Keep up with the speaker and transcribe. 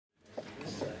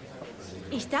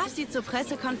Ich darf Sie zur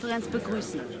Pressekonferenz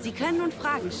begrüßen. Sie können nun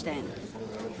Fragen stellen.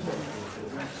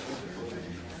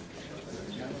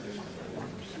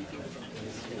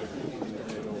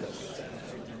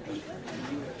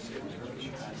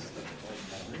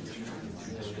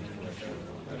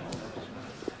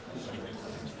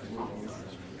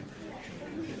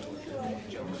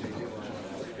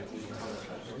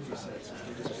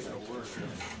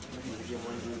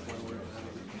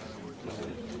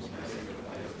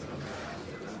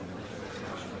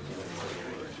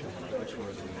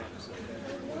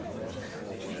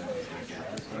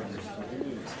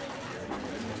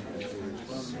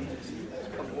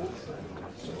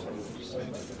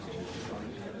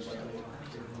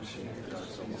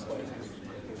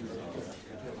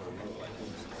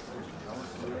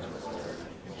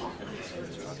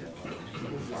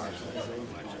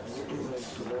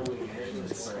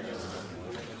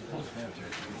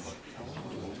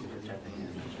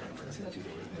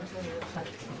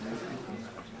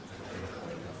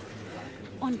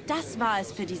 Und das war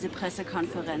es für diese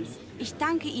Pressekonferenz. Ich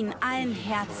danke Ihnen allen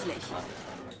herzlich.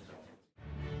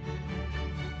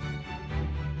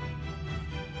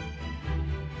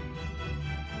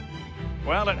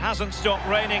 Well, it hasn't stopped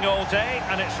raining all day,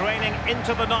 and it's raining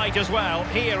into the night as well,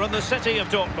 here in the city of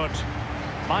Dortmund.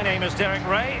 My name is Derek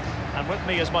Ray, and with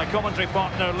me is my commentary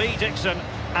partner Lee Dixon,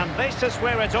 and this is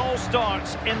where it all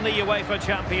starts in the UEFA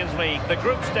Champions League, the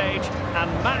group stage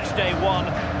and match day one.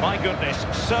 My goodness,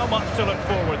 so much to look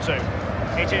forward to.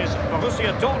 It is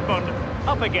Borussia Dortmund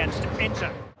up against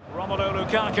Inter. Romelu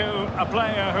Lukaku, a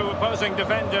player who opposing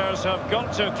defenders have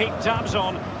got to keep tabs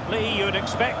on. Lee, you'd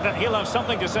expect that he'll have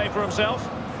something to say for himself.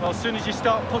 Well, as soon as you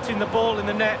start putting the ball in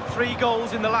the net, 3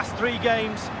 goals in the last 3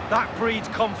 games, that breeds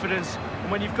confidence.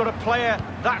 And when you've got a player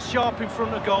that sharp in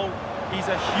front of goal, he's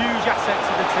a huge asset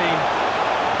to the team.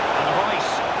 And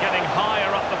Royce getting higher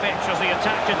up the pitch as the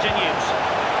attack continues.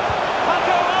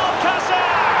 Paco Alcácer!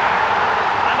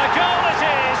 And a goal it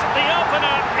is, the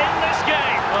opener in this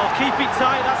game. Well, keep it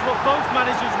tight, that's what both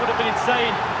managers would have been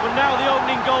saying. But now the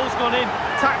opening goal's gone in,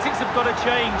 tactics have got to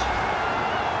change.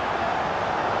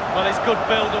 Well, it's good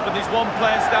build-up, and there's one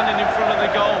player standing in front of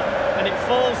the goal, and it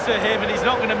falls to him, and he's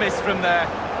not going to miss from there.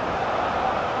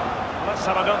 Let's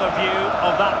have another view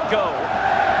of that goal.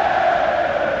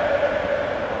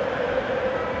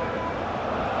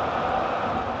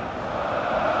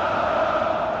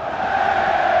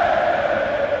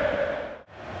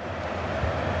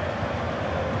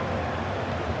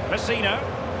 Messina,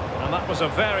 and that was a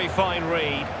very fine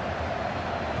read.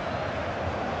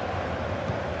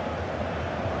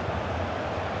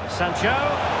 Sancho,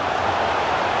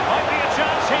 might be a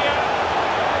chance here.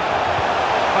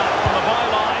 Back from the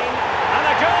byline, and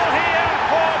a goal here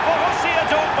for Borussia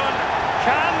Dortmund.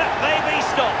 Can they be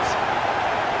stopped?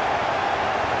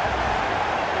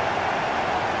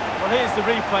 Well, here's the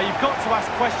replay. You've got to ask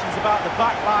questions about the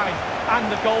back line and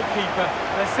the goalkeeper.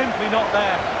 They're simply not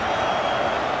there.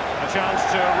 A chance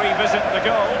to revisit the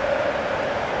goal.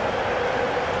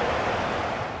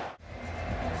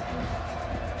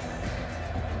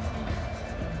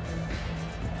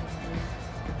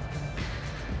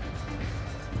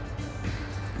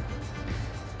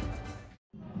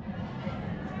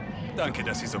 Danke,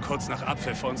 dass Sie so kurz nach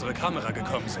Abpfiff vor unsere Kamera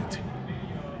gekommen sind.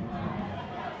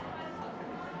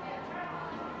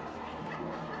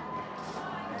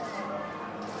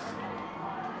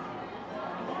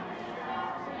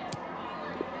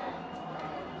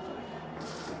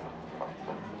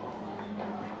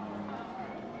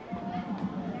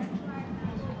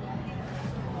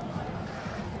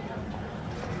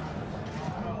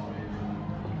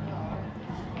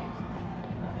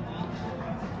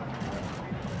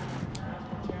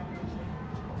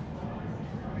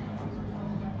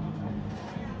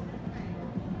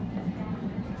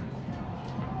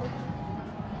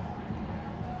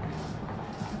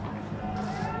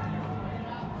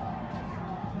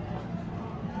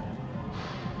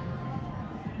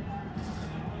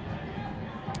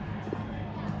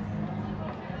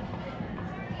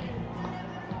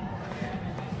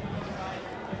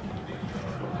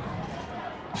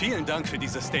 Vielen Dank für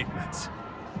diese Statements.